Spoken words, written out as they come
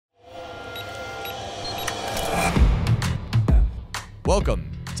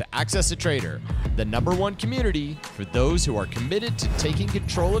Welcome to AccessATrader, the #1 community for those who are committed to taking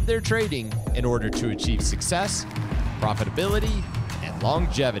control of their trading in order to achieve success, profitability, and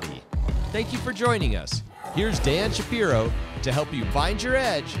longevity. Thank you for joining us. Here's Dan Shapiro to help you find your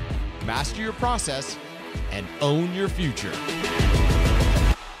edge, master your process, and own your future.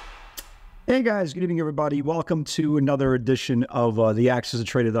 Hey guys, good evening everybody. Welcome to another edition of the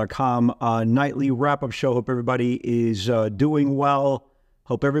AccessATrader.com nightly wrap-up show. Hope everybody is doing well.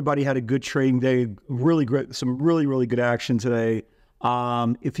 Hope everybody had a good trading day. Really great, some really good action today.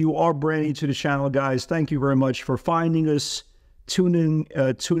 If you are brand new to the channel, guys, thank you very much for finding us, tuning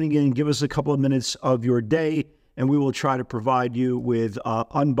in. Give us a couple of minutes of your day, and we will try to provide you with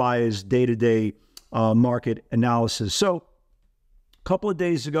unbiased day-to-day market analysis. So, a couple of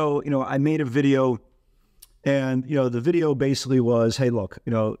days ago, I made a video, and, the video basically was, hey, look,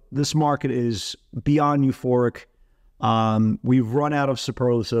 this market is beyond euphoric. We've run out of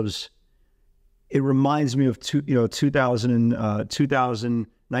superlatives. It reminds me of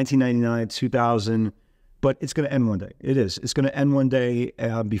 1999, 2000, but it's going to end one day. It is. It's going to end one day.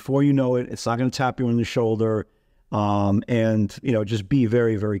 Before you know it, it's not going to tap you on the shoulder. And, just be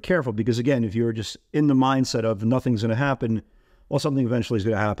very, very careful, because again, if you're just in the mindset of nothing's going to happen, well, something eventually is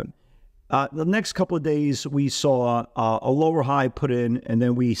going to happen. The next couple of days, we saw a lower high put in, and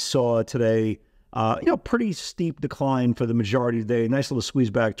then we saw today, pretty steep decline for the majority of the day. Nice little squeeze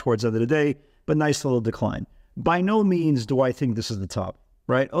back towards the end of the day, but nice little decline. By no means do I think this is the top,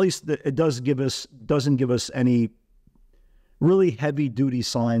 right? At least it doesn't give us any really heavy-duty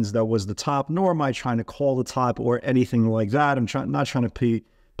signs that was the top, nor am I trying to call the top or anything like that. I'm not trying to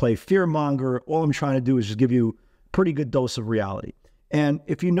play fear-monger. All I'm trying to do is just give you pretty good dose of reality. And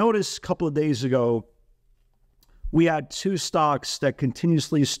if you notice, a couple of days ago, we had two stocks that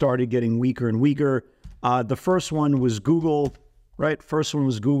continuously started getting weaker and weaker. The first one was Google, right? First one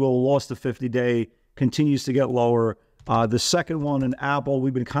was Google, lost the 50-day, continues to get lower. The second one, in Apple,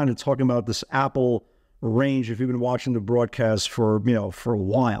 we've been kind of talking about this Apple range. If you've been watching the broadcast for a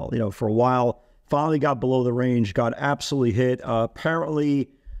while, finally got below the range, got absolutely hit. Apparently,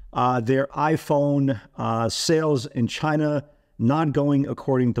 their iPhone sales in China not going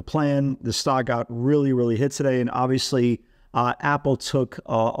according to plan. The stock got really hit today, and obviously Apple took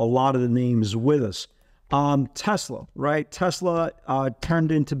a lot of the names with us. Tesla, right? Tesla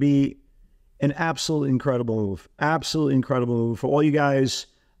turned into be an absolutely incredible move. Absolutely incredible move. For all you guys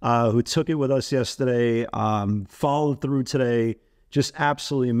who took it with us yesterday, followed through today, just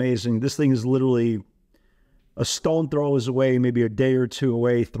absolutely amazing. This thing is literally a stone throw is away, maybe a day or two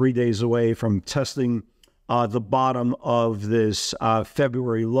away, 3 days away from testing the bottom of this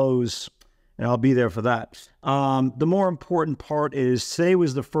February lows, and I'll be there for that. The more important part is today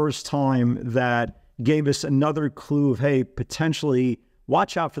was the first time that gave us another clue of, hey, potentially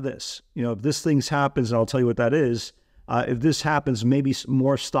watch out for this. If this thing happens, and I'll tell you what that is, if this happens, maybe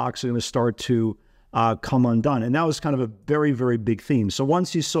more stocks are going to start to come undone. And that was kind of a very big theme. So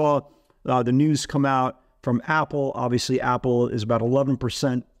once you saw the news come out from Apple, obviously Apple is about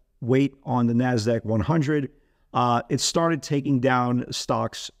 11% weight on the NASDAQ 100. It started taking down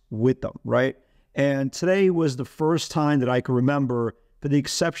stocks with them, right? And today was the first time that I can remember, for the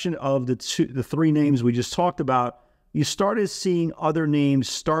exception of the three names we just talked about, you started seeing other names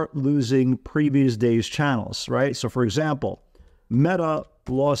start losing previous day's channels, right? So for example, Meta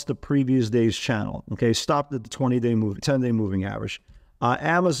lost the previous day's channel, okay? Stopped at the 10-day moving average.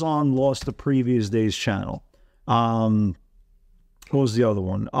 Amazon lost the previous day's channel. What was the other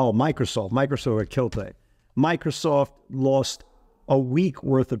one? Oh, Microsoft. Microsoft had killed today. Microsoft lost a week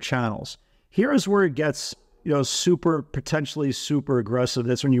worth of channels. Here's where it gets, potentially super aggressive.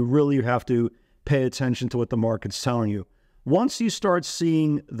 That's when you really have to pay attention to what the market's telling you. Once you start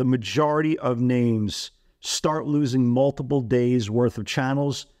seeing the majority of names start losing multiple days worth of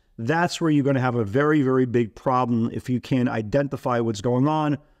channels, that's where you're going to have a very big problem if you can't identify what's going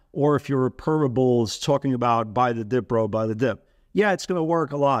on, or if your permables talking about buy the dip, bro, buy the dip. Yeah, it's going to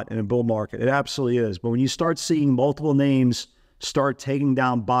work a lot in a bull market. It absolutely is. But when you start seeing multiple names start taking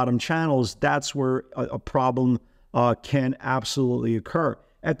down bottom channels, that's where a problem can absolutely occur.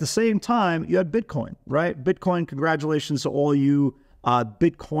 At the same time, you had Bitcoin, right? Bitcoin, congratulations to all you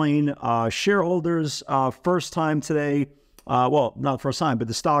Bitcoin shareholders. First time today. Well, not the first time, but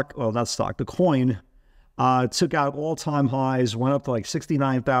the coin took out all-time highs, went up to like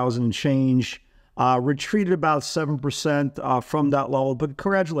 69,000 and change, retreated about 7% from that level, but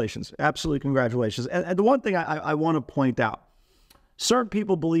congratulations, absolutely congratulations. And the one thing I want to point out, certain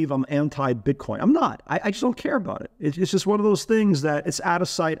people believe I'm anti-Bitcoin. I'm not. I just don't care about it. It's just one of those things that it's out of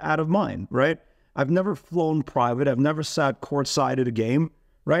sight, out of mind, right? I've never flown private. I've never sat courtside at a game,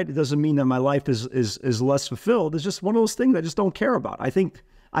 right? It doesn't mean that my life is less fulfilled. It's just one of those things I just don't care about. I think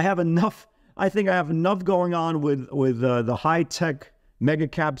I have enough going on with the high-tech mega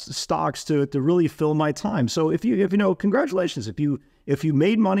cap stocks to really fill my time. So if you know, congratulations. If you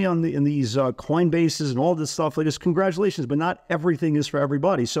made money in these Coinbases and all this stuff, like, just congratulations. But not everything is for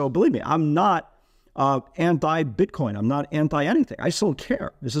everybody. So believe me, I'm not anti-Bitcoin. I'm not anti-anything. I still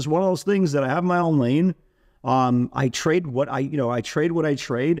care. This is one of those things that I have my own lane. I trade what I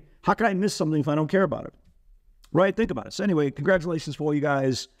trade. How can I miss something if I don't care about it? Right? Think about it. So anyway, congratulations for all you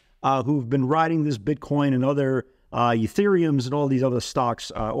guys who've been riding this Bitcoin and other Ethereums and all these other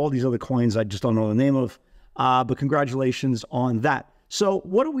stocks, all these other coins I just don't know the name of. But congratulations on that. So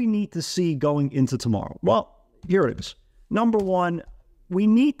what do we need to see going into tomorrow? Well, here it is. Number one, we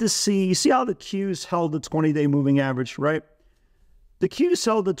need to see, you see how the Qs held the 20-day moving average, right? The Qs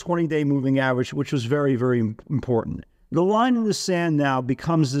held the 20-day moving average, which was very, very important. The line in the sand now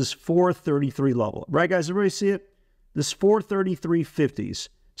becomes this 433 level, right, guys? Everybody see it? This 433.50s.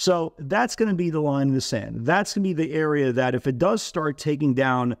 So that's going to be the line in the sand. That's going to be the area that if it does start taking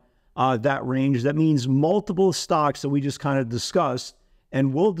down that range, that means multiple stocks that we just kind of discussed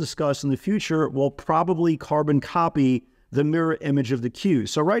and will discuss in the future will probably carbon copy the mirror image of the Q.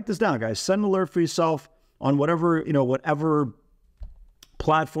 So write this down, guys. Set an alert for yourself on whatever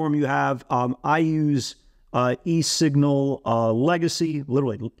platform you have. I use eSignal Legacy,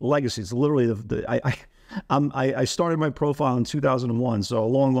 literally Legacy. It's literally I started my profile in 2001, so a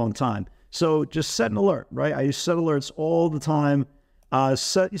long, long time. So just set an alert, right? I set alerts all the time.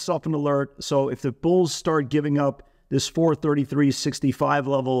 Set yourself an alert. So if the bulls start giving up this 433.65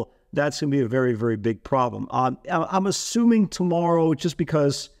 level, that's going to be a very, very big problem. I'm assuming tomorrow, just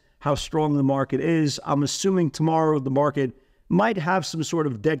because how strong the market is, I'm assuming tomorrow the market might have some sort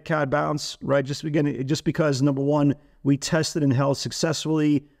of dead cat bounce, right? Just because, number one, we tested and held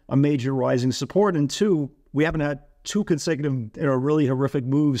successfully a major rising support, and two, we haven't had two consecutive really horrific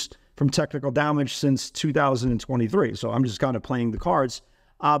moves from technical damage since 2023. So I'm just kind of playing the cards.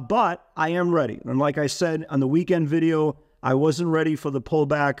 But I am ready. And like I said on the weekend video, I wasn't ready for the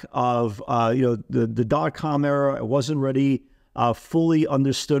pullback of the dot-com era. I wasn't ready, fully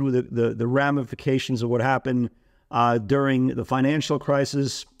understood with the ramifications of what happened during the financial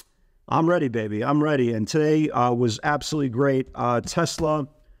crisis. I'm ready, baby. I'm ready. And today was absolutely great. Tesla,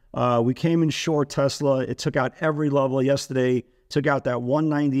 we came in short Tesla. It took out every level yesterday. Took out that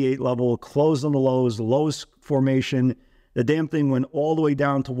 198 level, closed on the lowest formation. The damn thing went all the way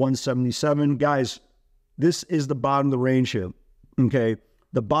down to 177. Guys, this is the bottom of the range here, okay?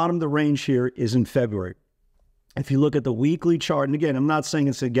 The bottom of the range here is in February. If you look at the weekly chart, and again, I'm not saying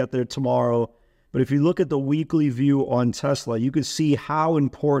it's going to get there tomorrow, but if you look at the weekly view on Tesla, you can see how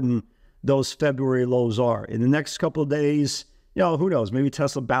important those February lows are. In the next couple of days, who knows, maybe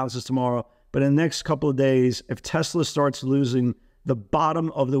Tesla bounces tomorrow, but in the next couple of days, if Tesla starts losing the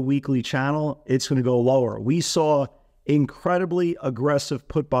bottom of the weekly channel, it's going to go lower. We saw incredibly aggressive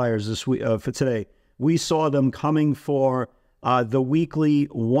put buyers this week for today. We saw them coming for the weekly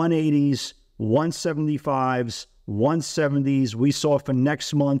 180s, 175s, 170s. We saw for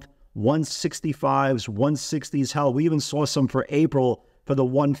next month 165s, 160s. Hell, we even saw some for April for the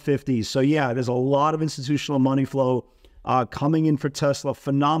 150s. So yeah, there's a lot of institutional money flow coming in for Tesla.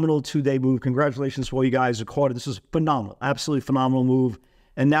 Phenomenal two-day move. Congratulations for all you guys who caught it. This is phenomenal, absolutely phenomenal move.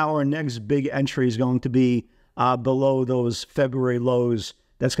 And now our next big entry is going to be below those February lows.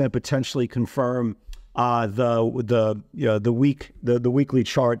 That's going to potentially confirm the weekly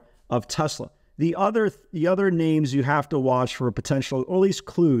chart of Tesla. The other names you have to watch for potential, or at least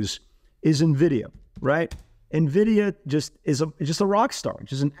clues, is NVIDIA, right? NVIDIA just is a rock star,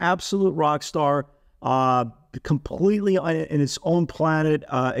 just an absolute rock star, completely in its own planet.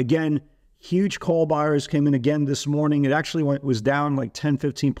 Again, huge call buyers came in again this morning. It actually was down like 10,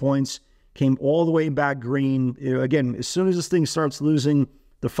 15 points, came all the way back green. Again, as soon as this thing starts losing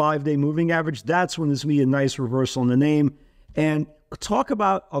the 5-day moving average, that's when there's going to be a nice reversal in the name. And talk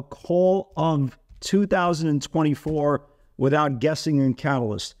about a call of 2024 without guessing in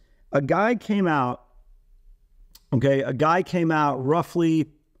catalyst. A guy came out roughly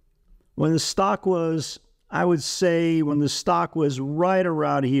when the stock was, I would say, when the stock was right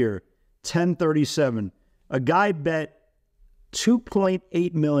around here, 1037. A guy bet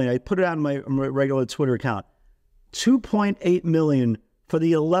 2.8 million. I put it on my regular Twitter account. 2.8 million for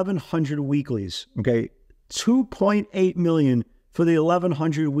the 1100 weeklies. Okay, 2.8 million for the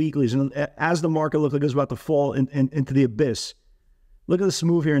 1100 weeklies. And as the market looked like it was about to fall into the abyss, look at this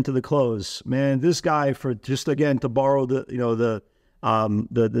move here into the close. Man, this guy, for just again to borrow the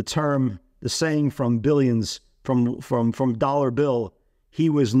term the saying from Billions, from Dollar Bill, he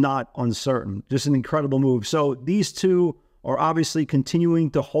was not uncertain. Just an incredible move. So these two are obviously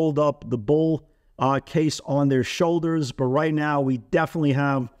continuing to hold up the bull case on their shoulders. But right now, we definitely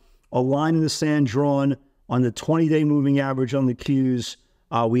have a line in the sand drawn on the 20-day moving average on the Qs.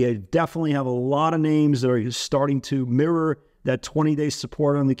 We definitely have a lot of names that are starting to mirror that 20-day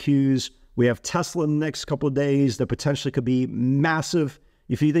support on the Qs. We have Tesla in the next couple of days that potentially could be massive.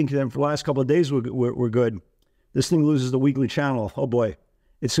 If you think that for the last couple of days we're good, this thing loses the weekly channel. Oh boy,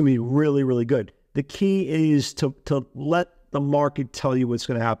 it's going to be really, really good. The key is to let the market tell you what's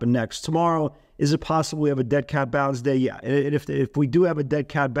going to happen next. Tomorrow, is it possible we have a dead cat bounce day? Yeah. And if we do have a dead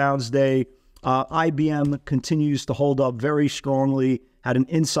cat bounce day, IBM continues to hold up very strongly, had an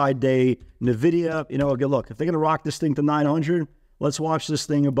inside day. NVIDIA, look, if they're going to rock this thing to 900, let's watch this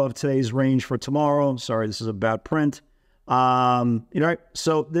thing above today's range for tomorrow. Sorry, this is a bad print.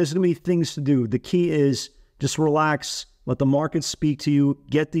 So there's going to be things to do. The key is just relax, let the market speak to you,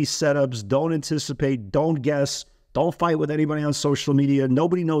 get these setups, don't anticipate, don't guess, don't fight with anybody on social media.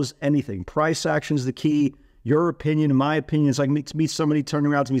 Nobody knows anything. Price action is the key. Your opinion, my opinion, is like meet somebody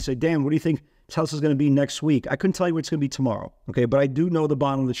turning around to me and say, Dan, what do you think Tesla's going to be next week? I couldn't tell you what it's going to be tomorrow, okay? But I do know the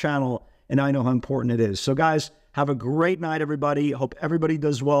bottom of the channel, and I know how important it is. So guys, have a great night, everybody. Hope everybody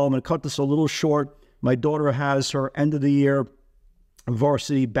does well. I'm going to cut this a little short. My daughter has her end of the year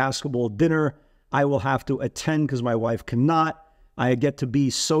varsity basketball dinner. I will have to attend because my wife cannot. I get to be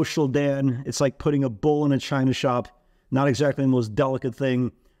social, Dan. It's like putting a bull in a china shop. Not exactly the most delicate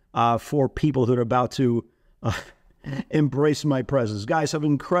thing for people that are about to embrace my presence. Guys, have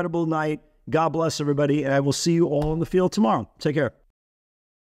an incredible night. God bless everybody, and I will see you all in the field tomorrow. Take care.